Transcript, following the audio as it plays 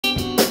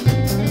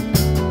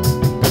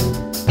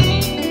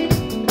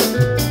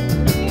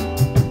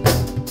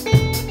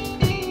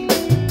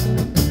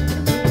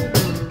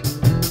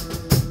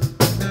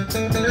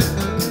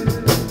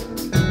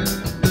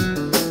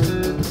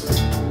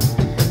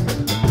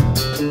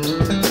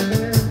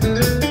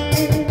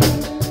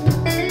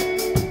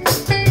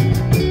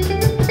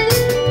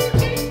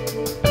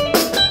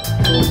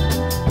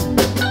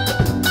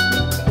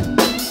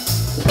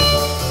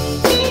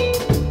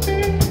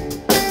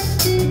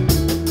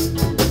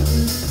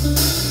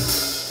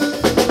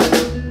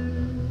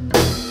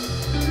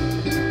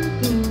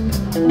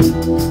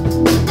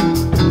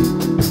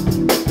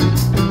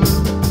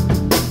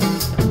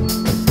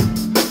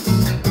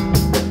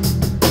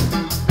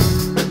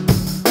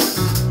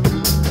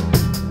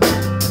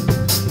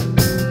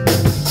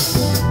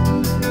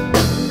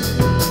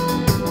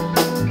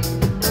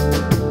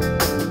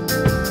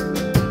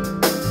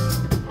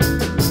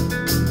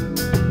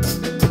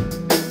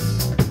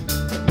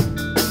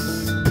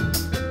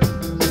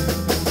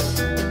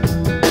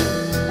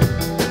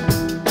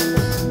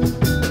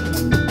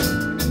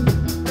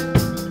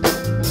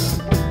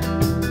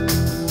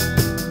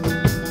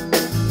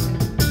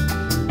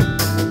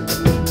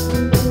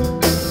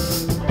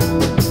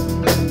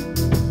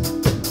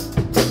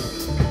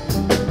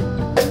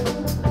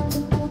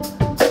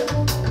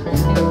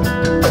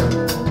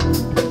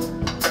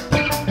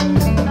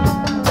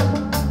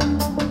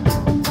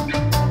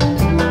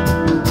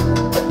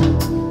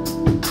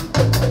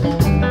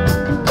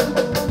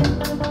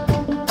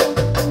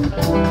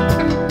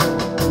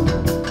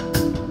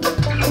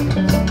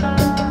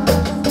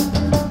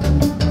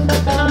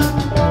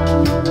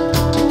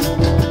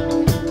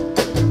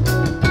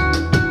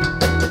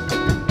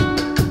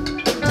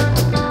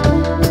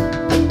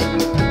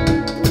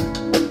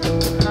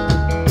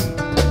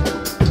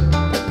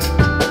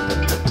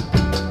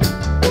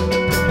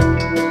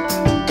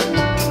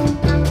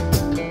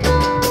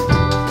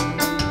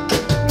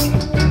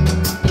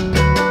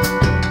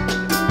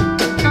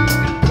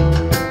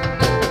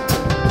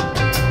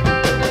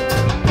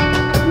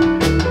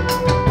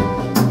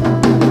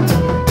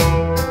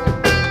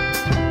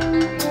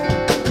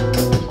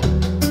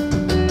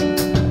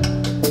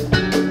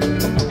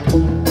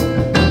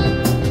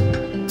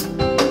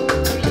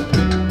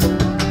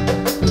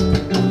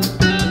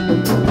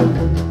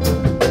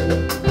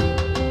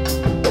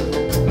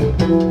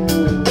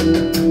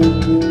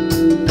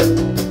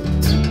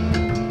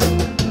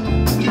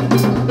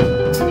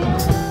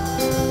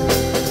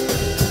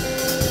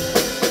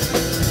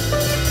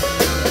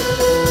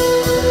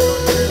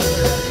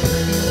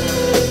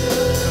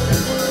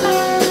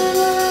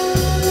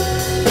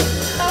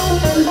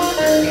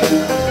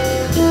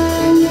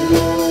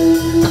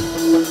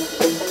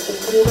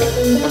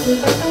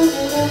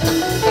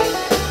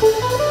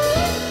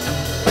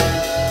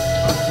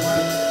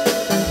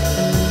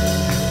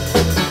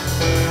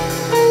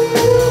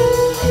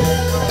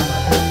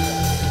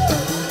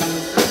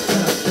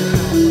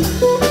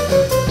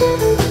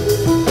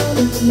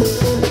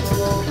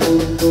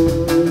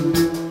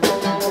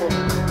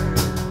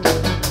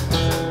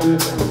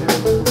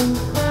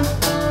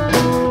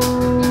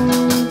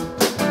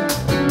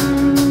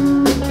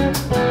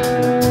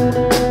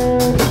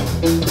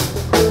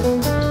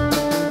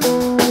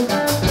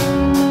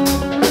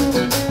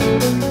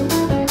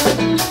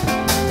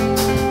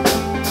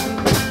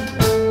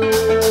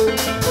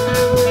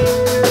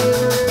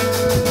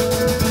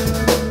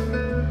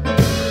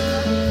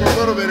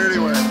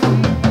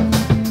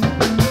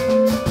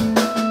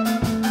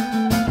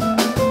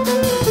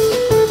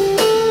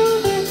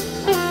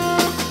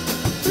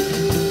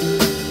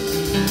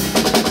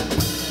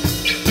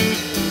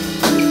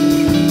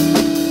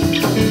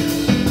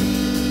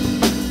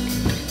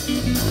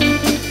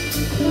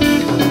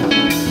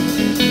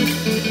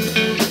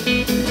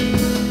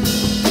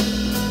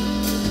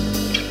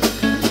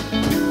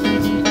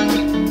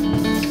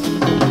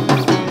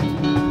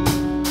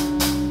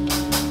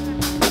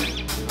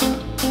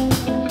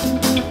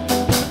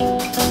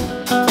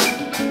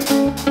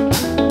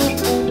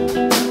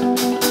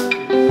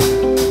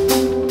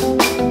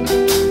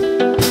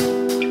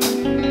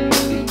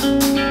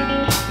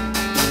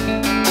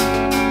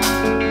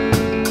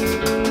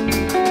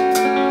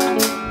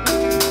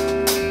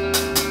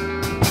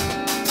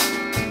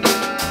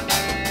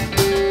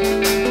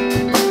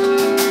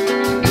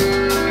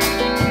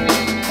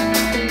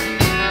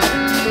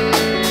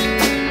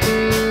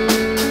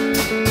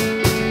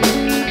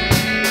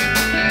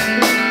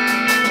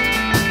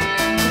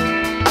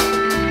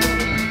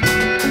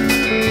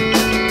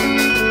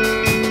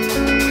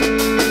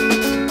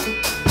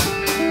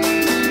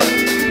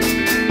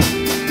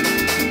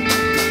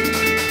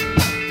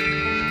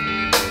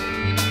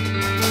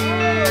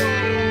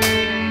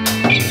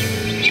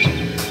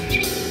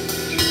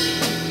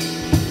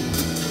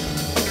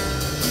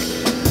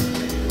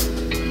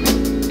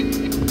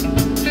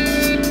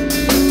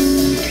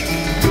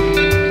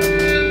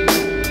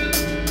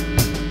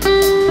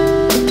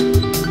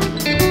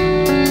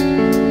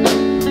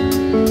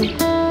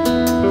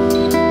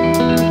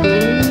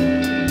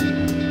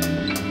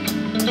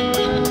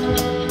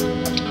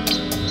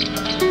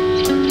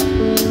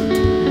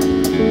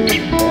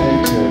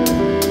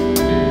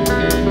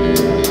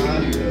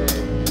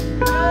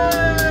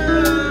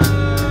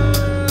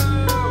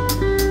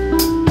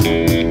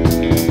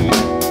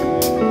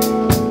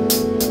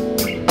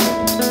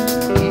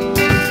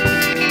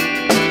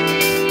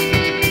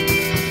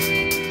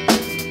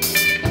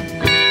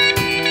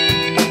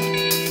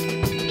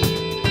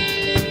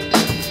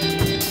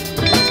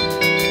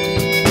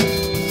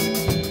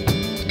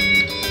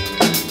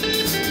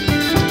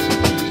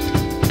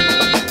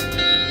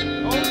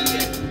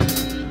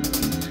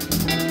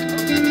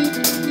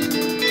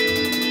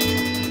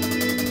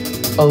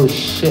oh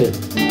shit.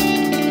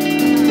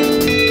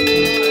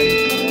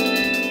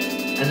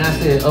 And I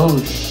said,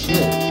 oh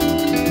shit.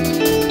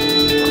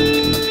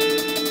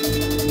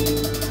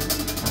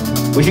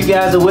 What you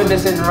guys are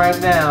witnessing right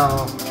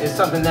now is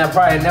something that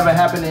probably never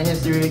happened in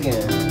history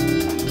again.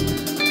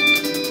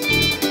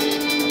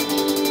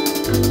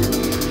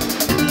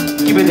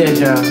 Keep it there,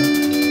 John.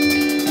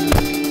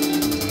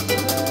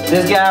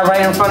 This guy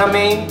right in front of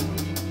me,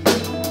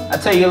 I'll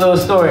tell you a little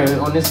story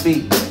on this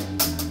beat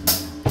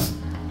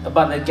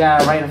about that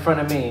guy right in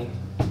front of me.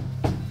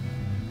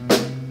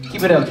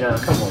 Keep it up, John.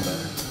 Come on, man.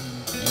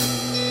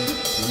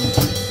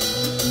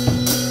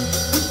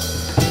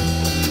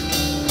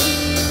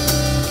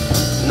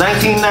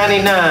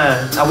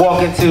 $19.99, I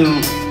walk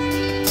into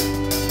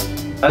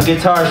a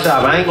guitar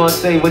shop. I ain't gonna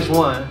say which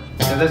one,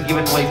 because that's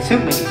giving away too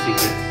many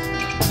secrets.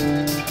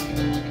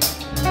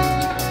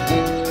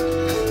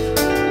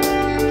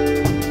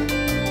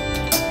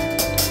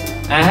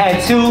 I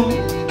had two,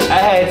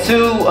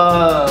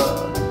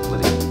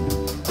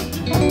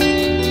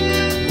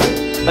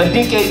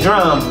 Adinke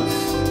drums.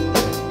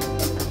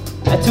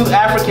 I had two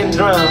African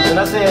drums, and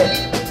I said,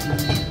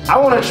 I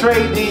want to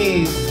trade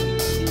these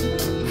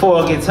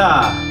for a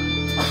guitar.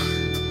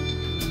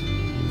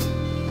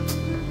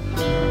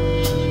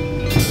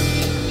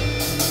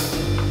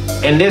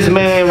 And this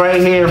man right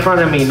here in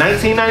front of me,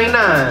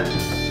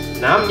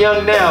 $19.99. Now I'm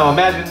young now,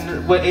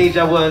 imagine what age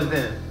I was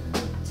then.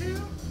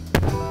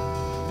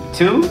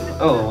 Two?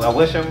 Oh, I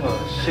wish I was.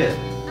 Shit.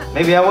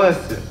 Maybe I was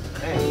two.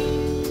 Hey.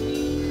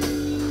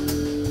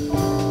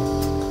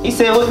 He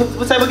said,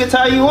 what type of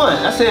guitar you want?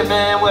 I said,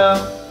 man, well,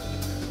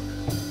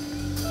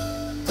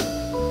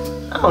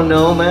 I don't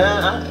know,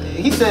 man.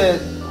 He said,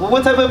 well,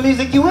 what type of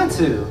music you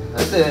into?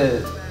 I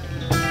said,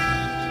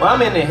 well,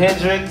 I'm into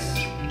Hendrix,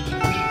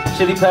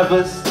 Chili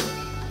Peppers,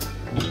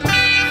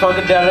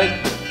 Funkadelic,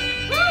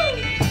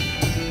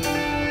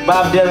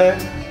 Bob Dylan,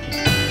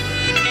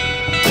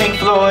 Pink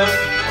Floyd.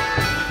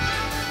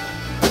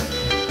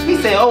 He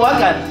said, oh, I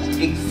got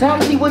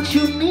exactly what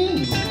you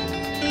need.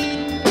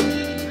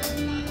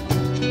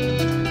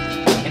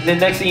 And then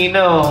next thing you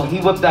know, he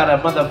whipped out a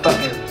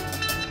motherfucking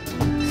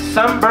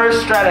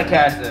Sunburst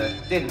Stratocaster,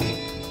 didn't he?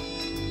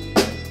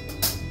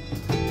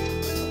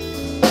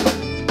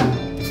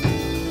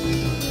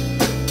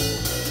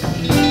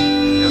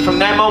 And from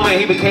that moment,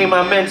 he became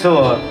my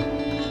mentor.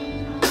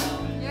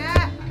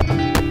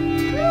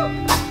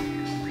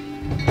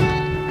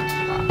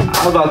 I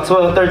was about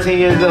 12, 13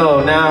 years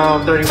old. Now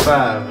I'm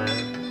 35, man.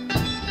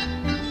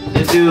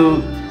 This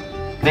dude's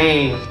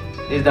name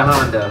is the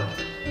Honda.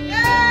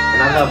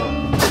 And I love him.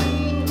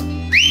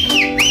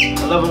 I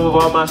love him with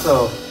all my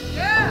soul.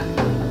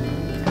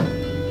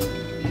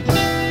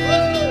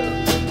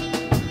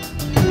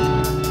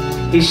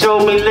 He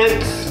showed me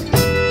licks.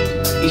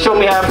 He showed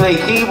me how to play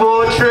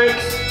keyboard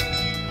tricks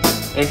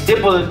and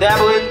dibble and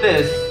dabble in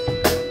this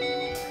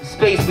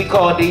space we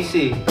call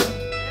DC.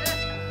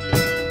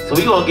 So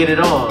we gonna get it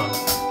on.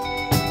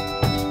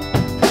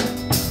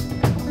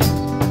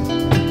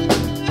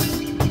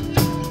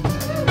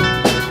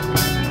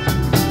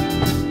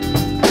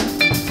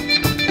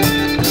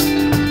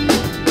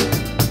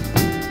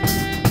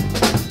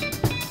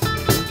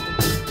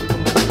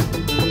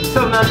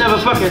 Something I never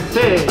fucking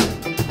said.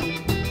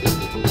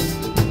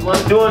 When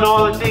I'm doing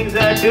all the things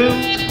that I do,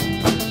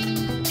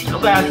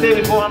 I'm gonna say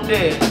before I'm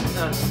dead. I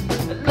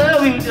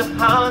love you,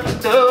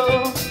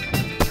 Hondo.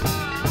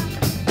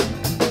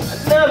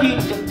 Love you,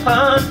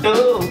 Hondo.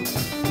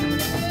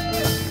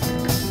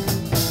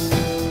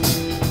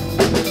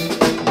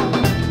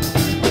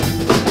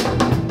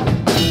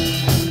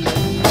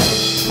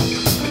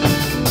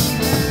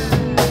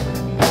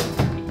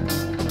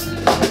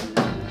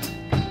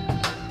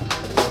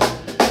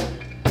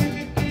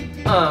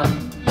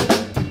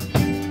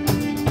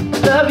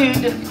 Love you,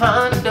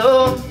 Hondo.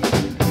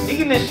 He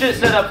getting this shit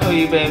set up for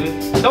you, baby.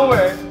 Don't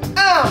worry.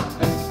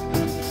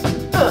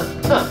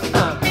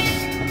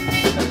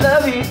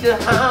 Love you, the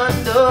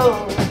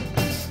Hondo.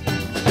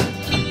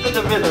 Fit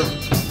the rhythm,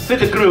 fit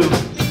the groove,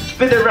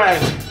 fit the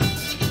rhyme.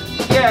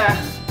 Yeah,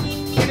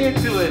 get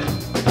into it.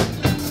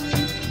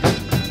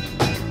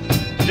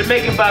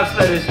 Jamaican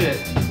bobsledder shit.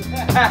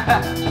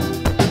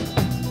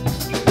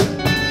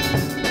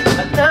 I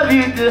love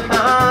you, the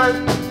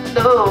Hondo.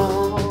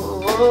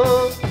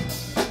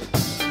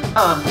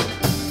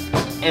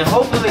 And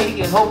hopefully he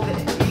can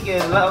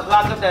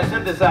lock up that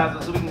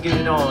synthesizer so we can get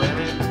it on. I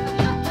mean,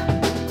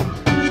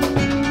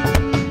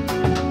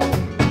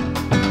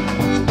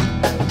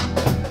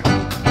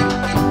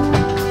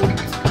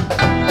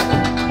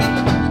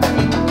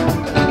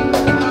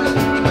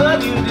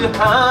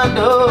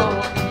 Hondo,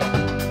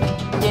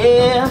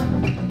 yeah.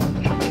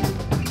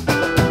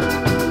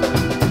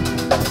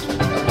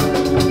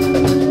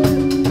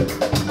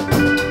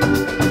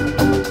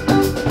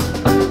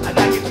 I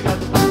gotta get you up.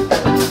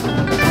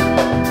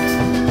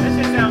 That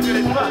shit sounds good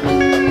as fuck.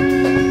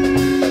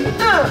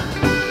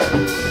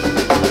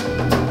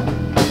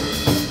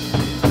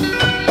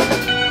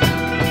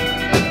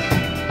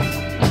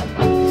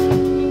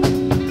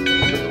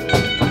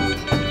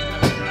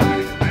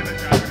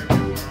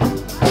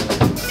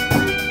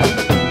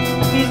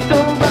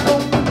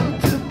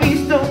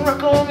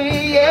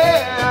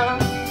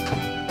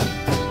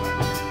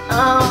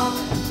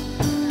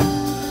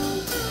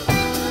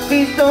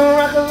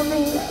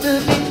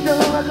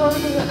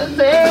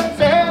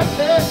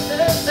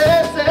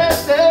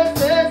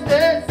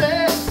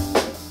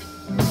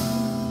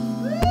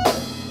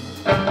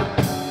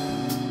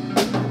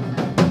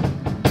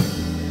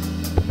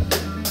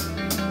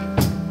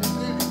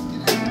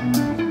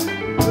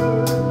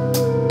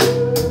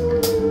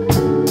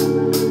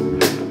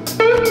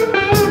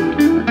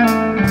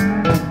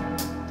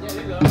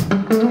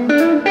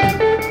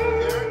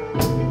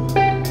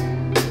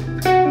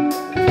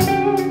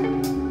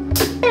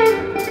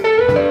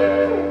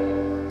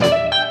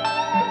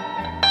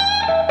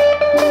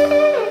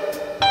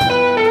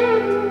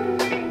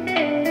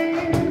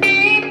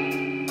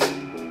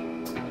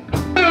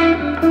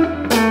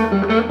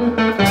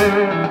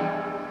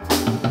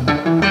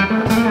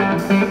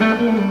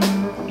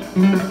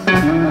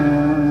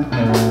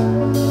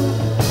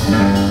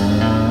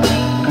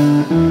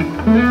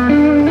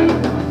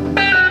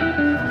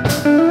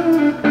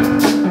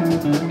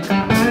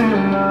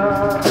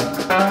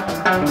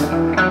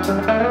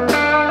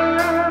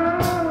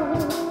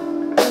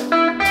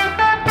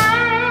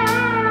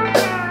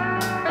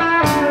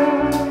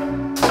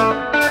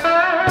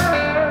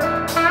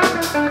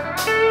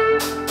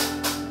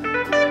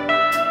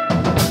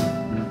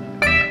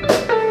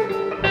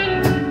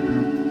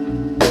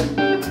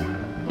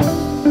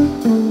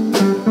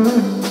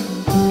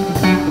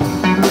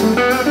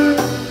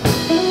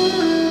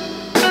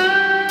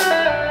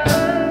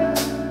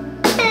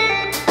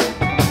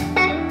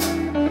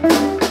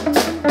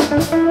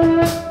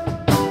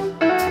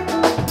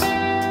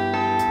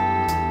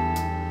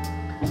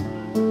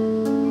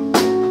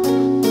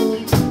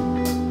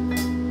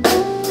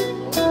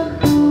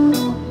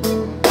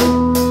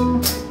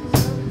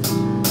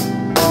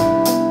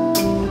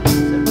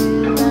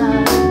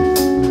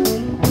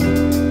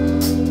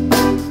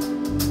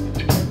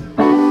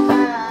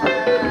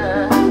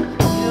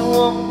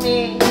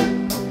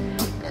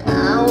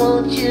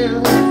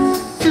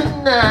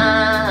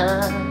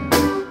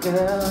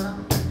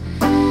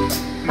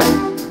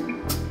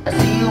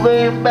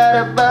 Way by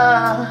the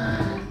bar,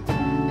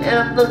 and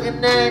I'm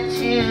looking at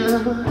you.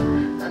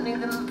 I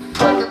need to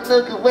fucking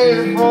look away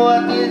before I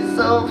get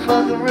so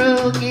fucking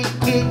rude. Get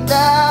kicked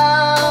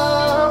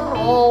out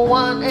on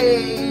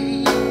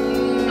 180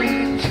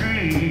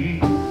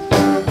 tree.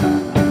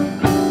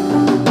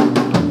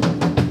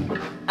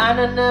 I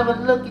don't never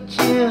look at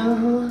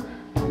you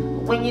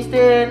when you're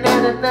staring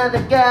at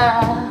another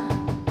guy.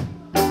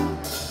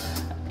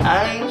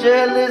 I ain't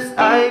jealous,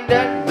 I ain't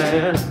that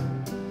man.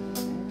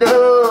 No.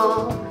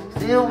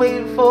 Still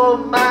waiting for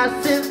my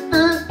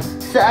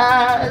synthesizer.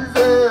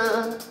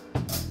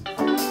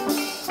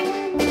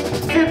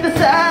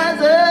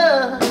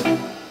 Synthesizer.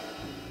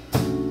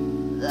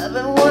 I've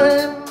been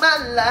wanting my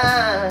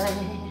life.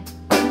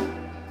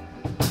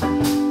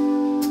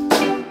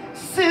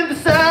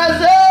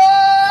 Synthesizer.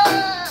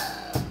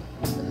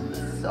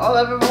 That's all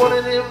I've ever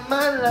wanted in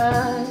my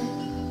life.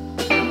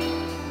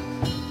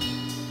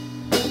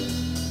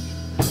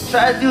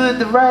 Try to do it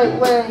the right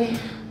way.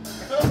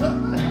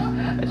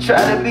 I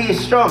try to be a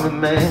stronger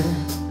man.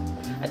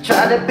 I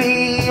try to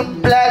be a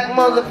black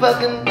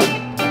motherfucking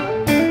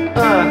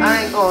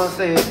I ain't gonna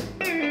say it.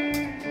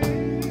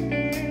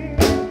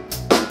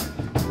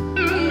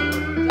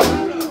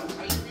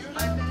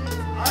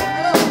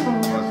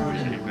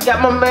 Got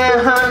my man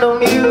Hondo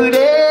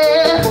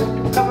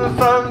muted, coming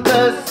from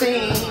the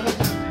scene.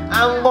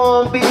 I'm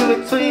gonna be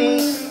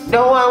between.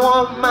 No, I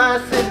want my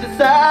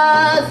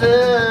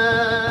synthesizer.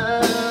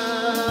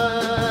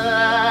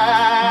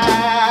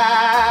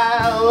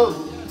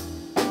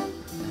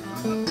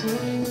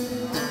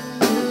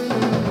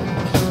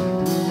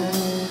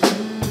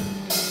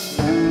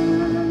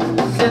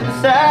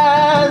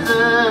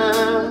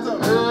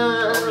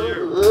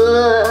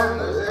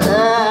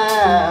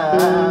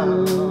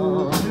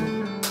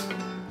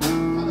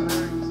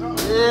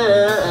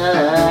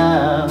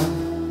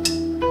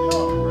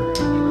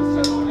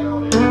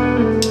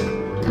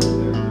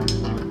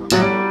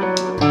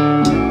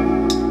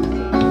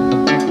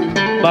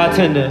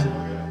 Bartender,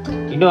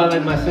 you know I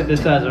like my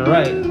synthesizer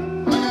right.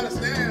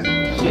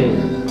 Shit,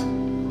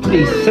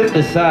 please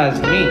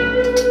synthesize me.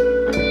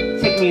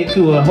 Take me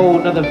into a whole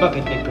nother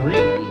fucking degree.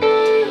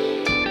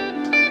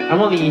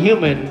 I'm only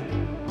human.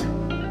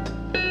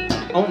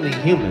 Only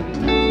human.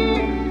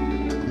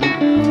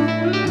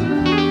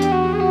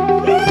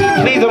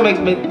 Please don't make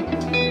me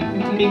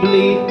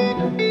believe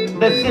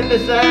the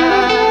synthesizer.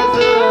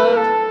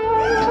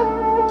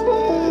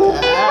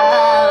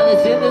 The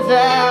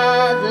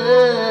synthesizer.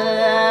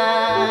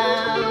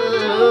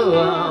 The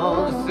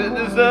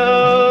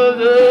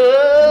synthesizer.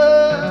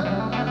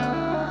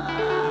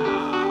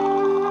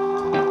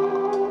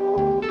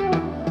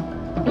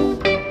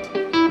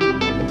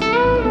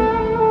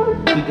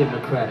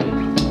 Democratic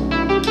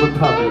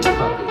Republic,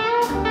 fuck it.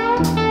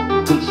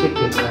 We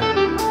chicken, man.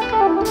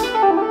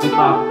 We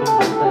mob in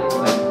this thing,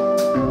 man.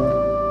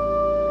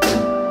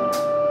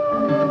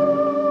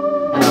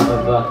 And I'm a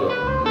bucket.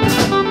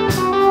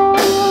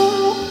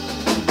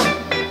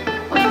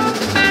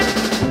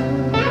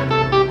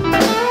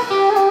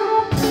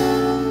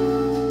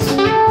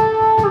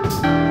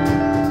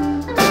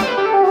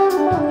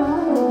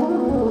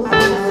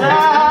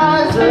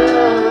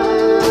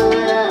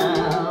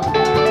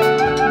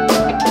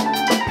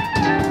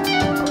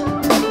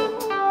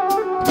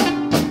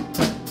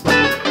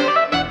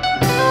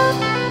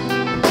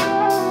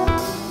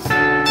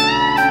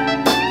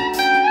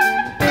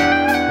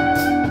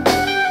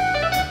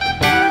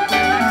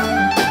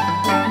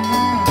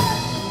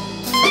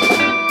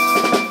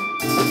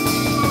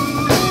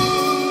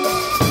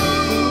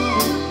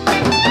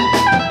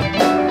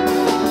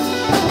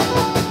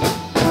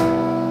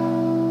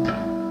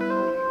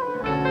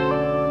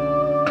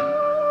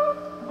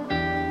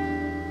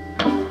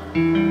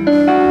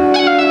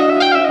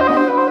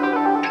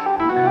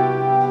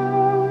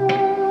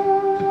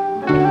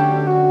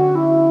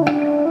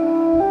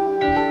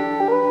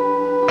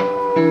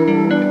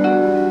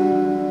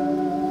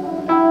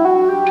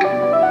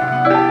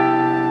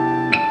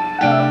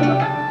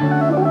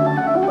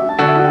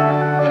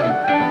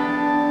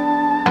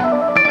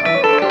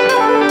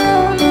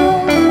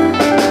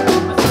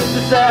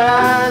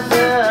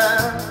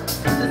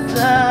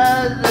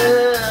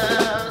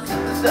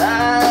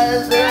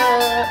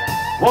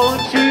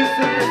 you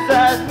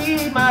synthesize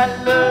me, my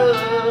love?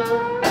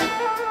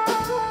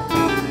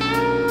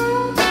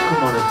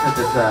 Come on and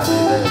synthesize me,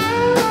 baby.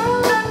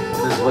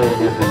 This is way in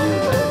here for you,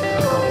 baby.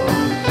 Come on.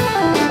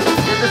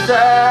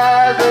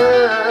 Synthesizer,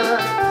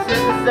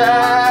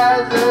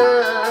 synthesizer,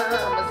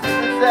 my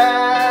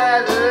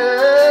synthesizer.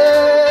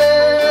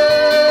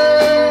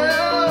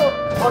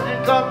 Won't you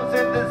come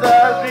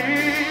synthesize me,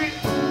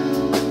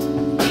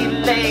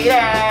 lady?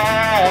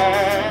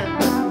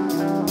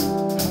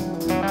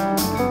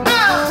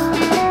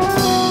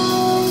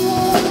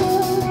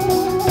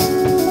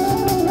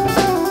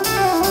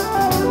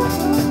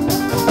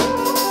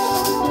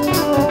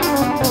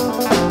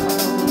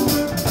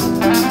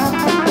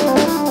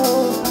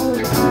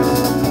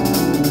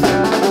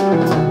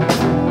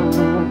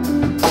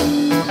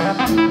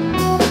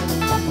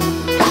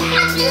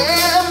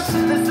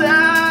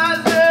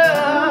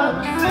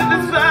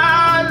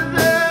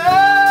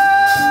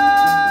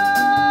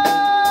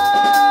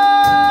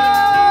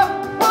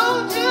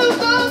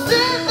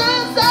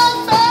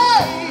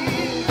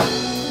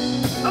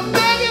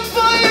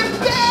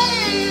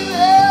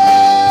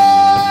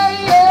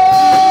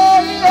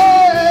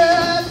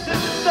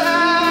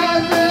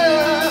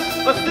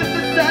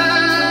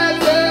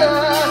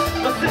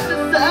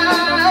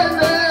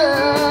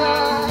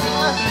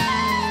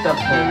 Stop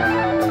playing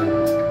around, baby.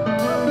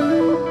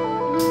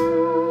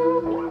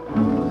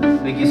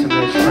 Make you some of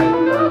that straight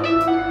love.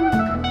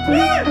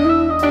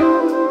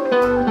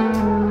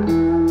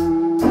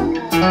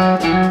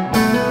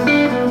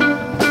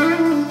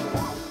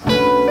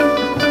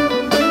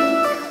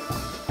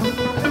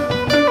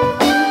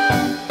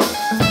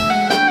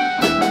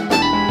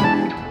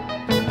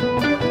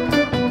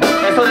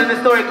 And so then the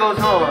story goes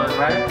on,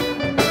 right?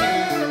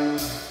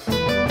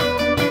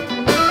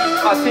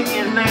 About 10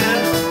 years later,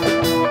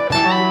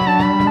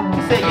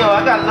 said, yo,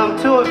 I got a little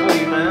tour for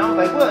you, man. I was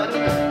like, what?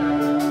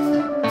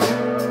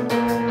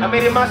 I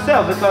made it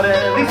myself. It's called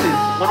Lisa's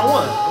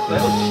 101. I was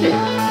like, oh, shit.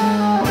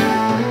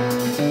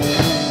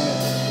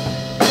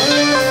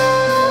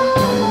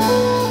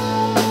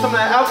 Some of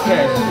that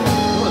Outcast shit,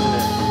 wasn't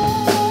it?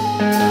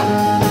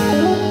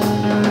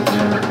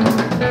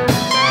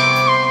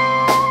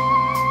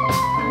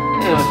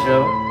 Damn,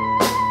 Joe.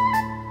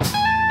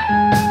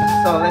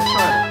 It's all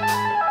electronic.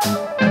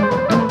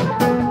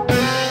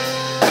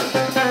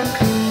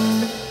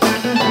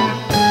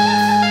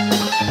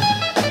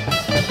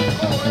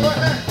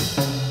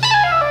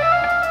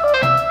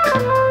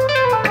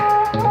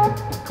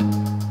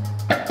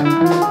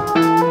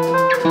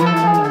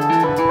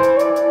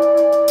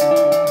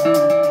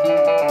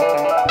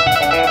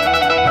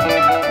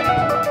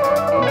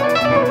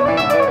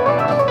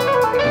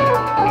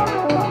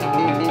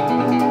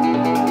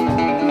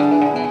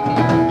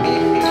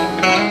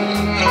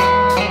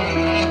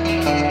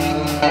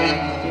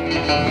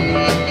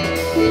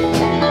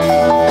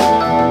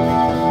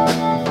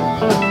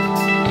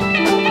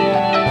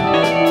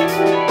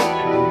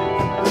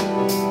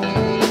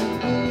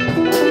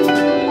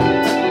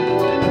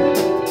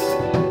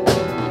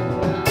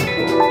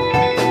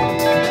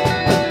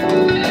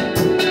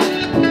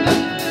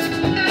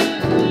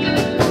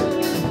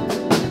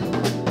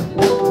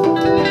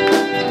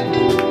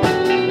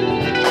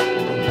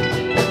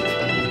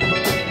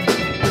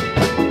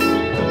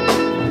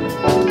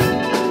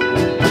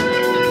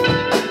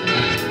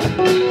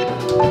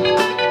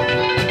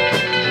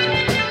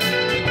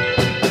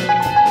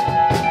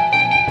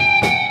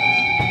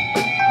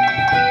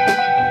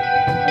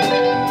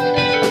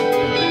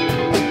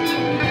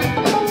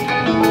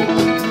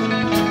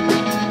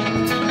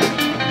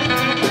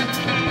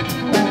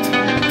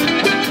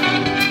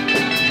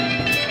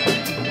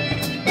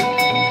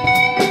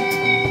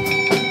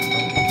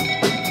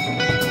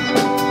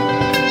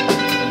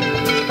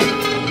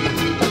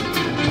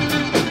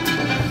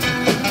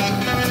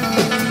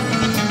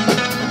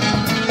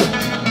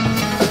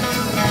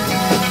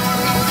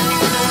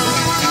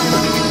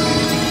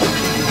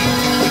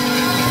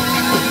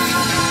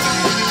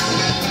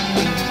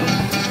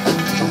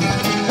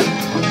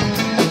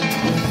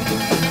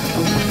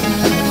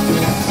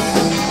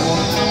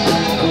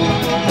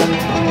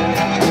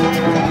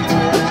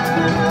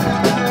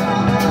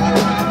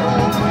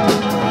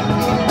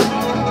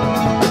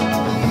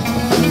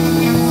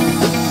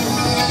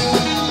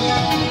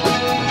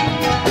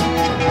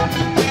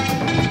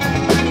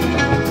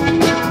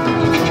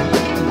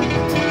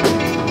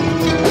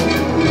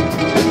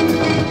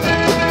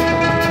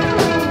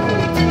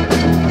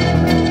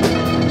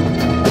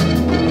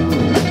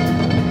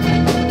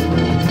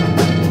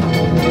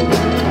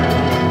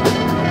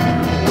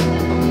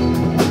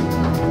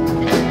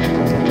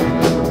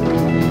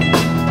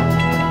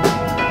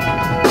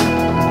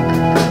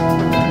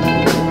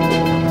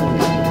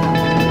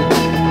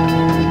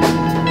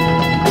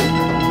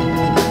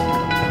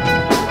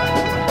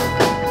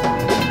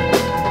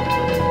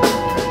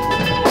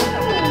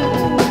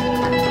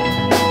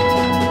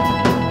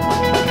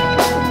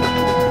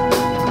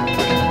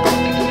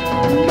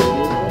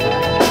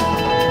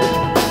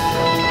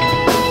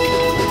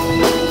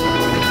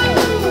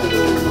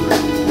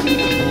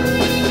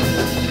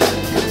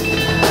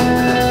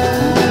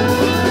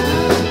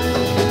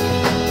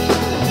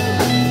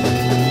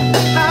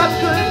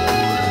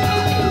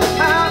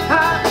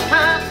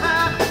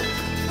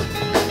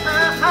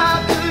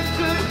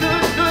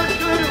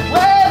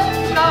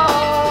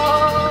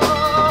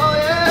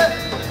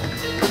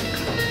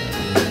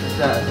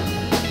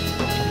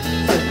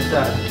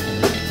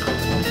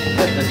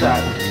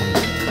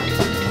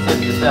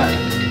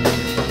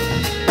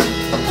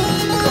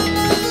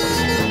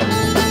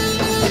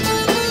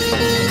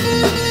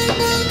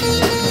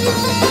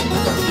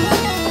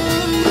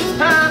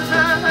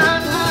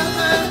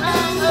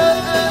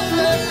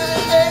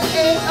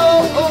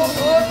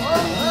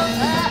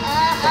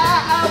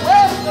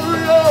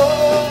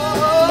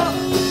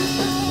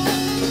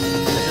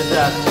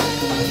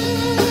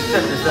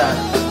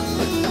 Synthesize.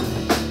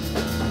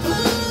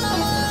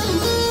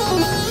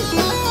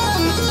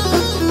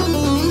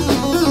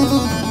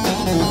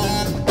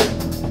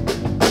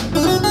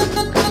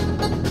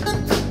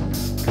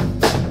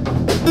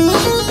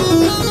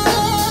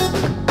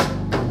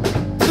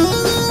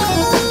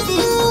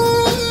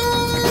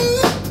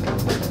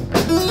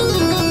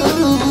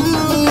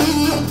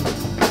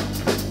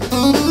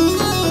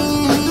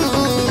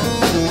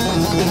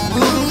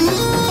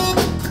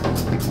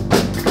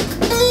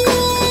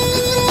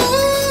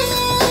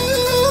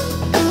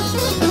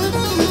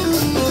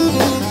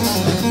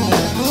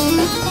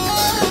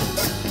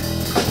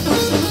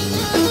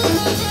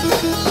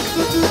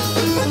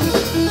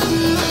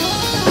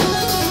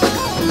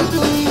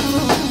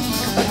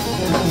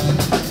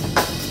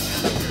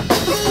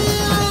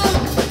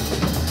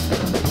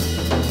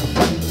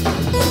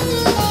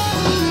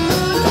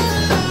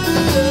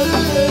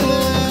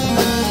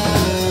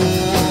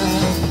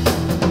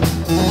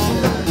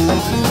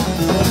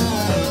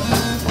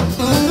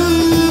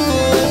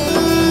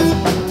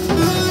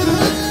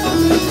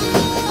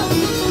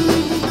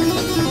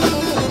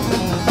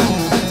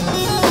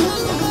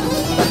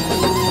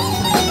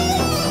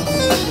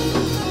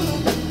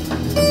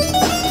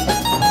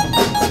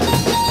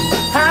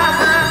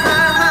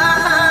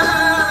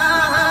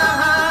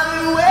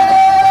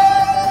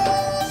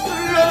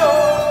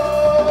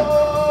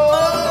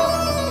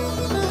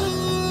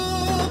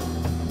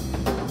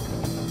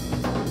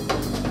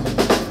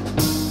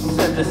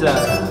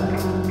 Synthesize.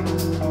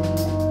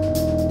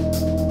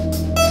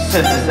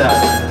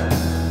 Synthesize.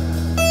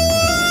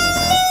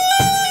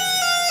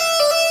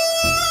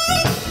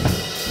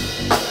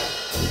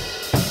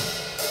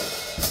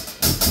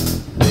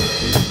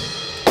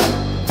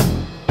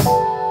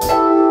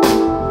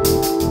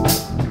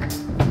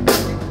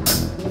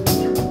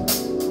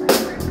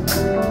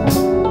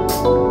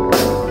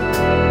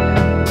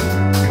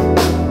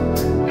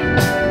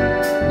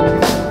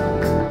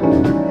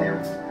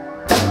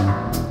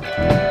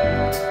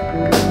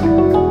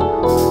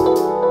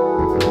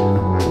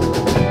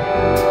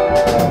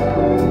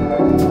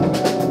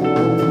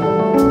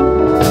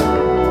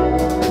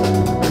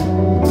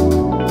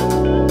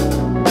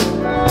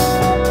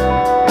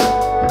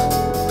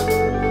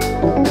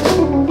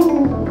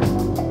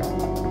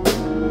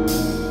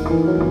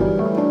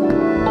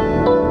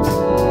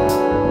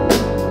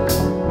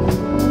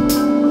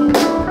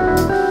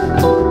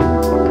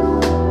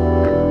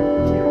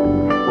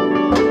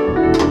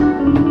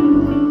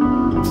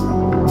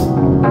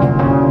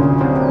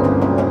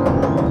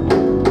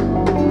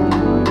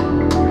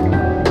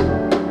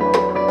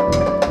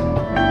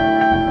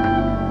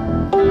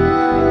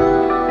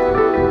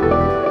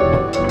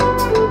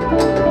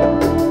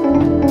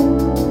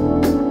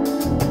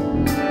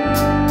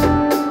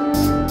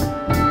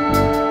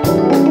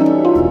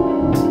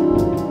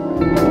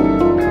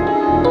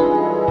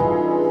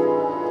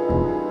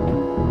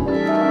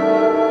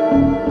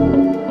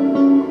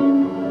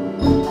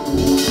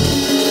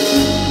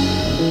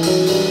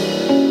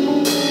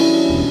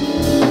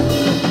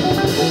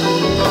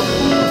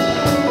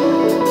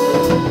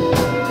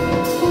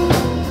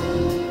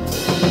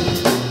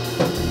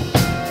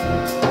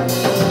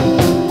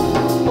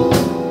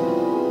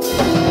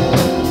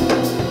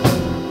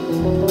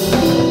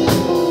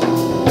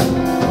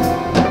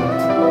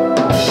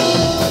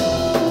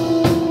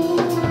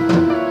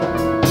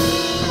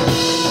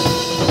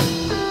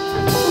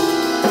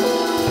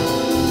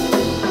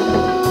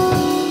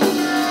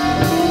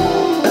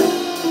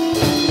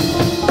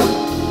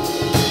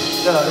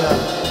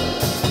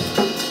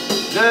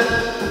 Good.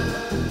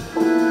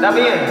 ¿Está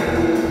bien?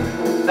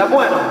 ¿Está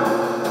bueno?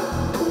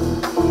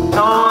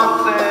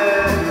 Entonces...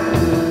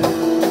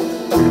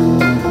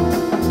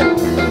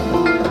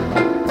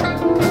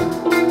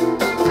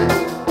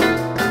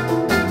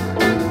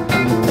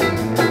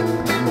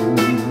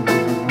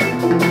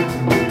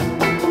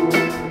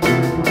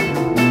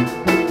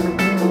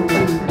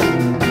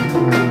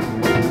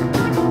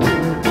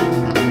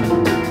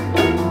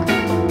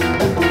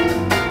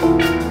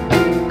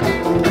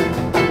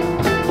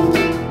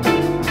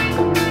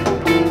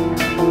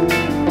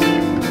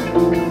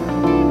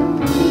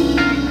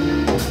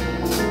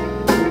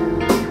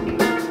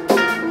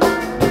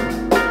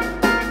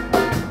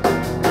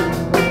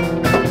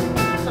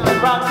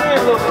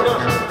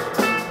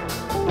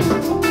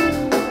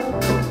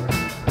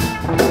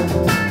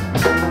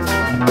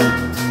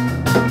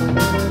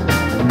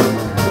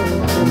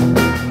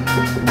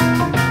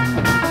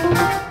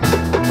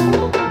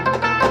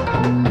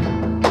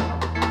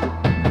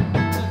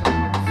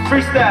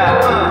 Freestyle.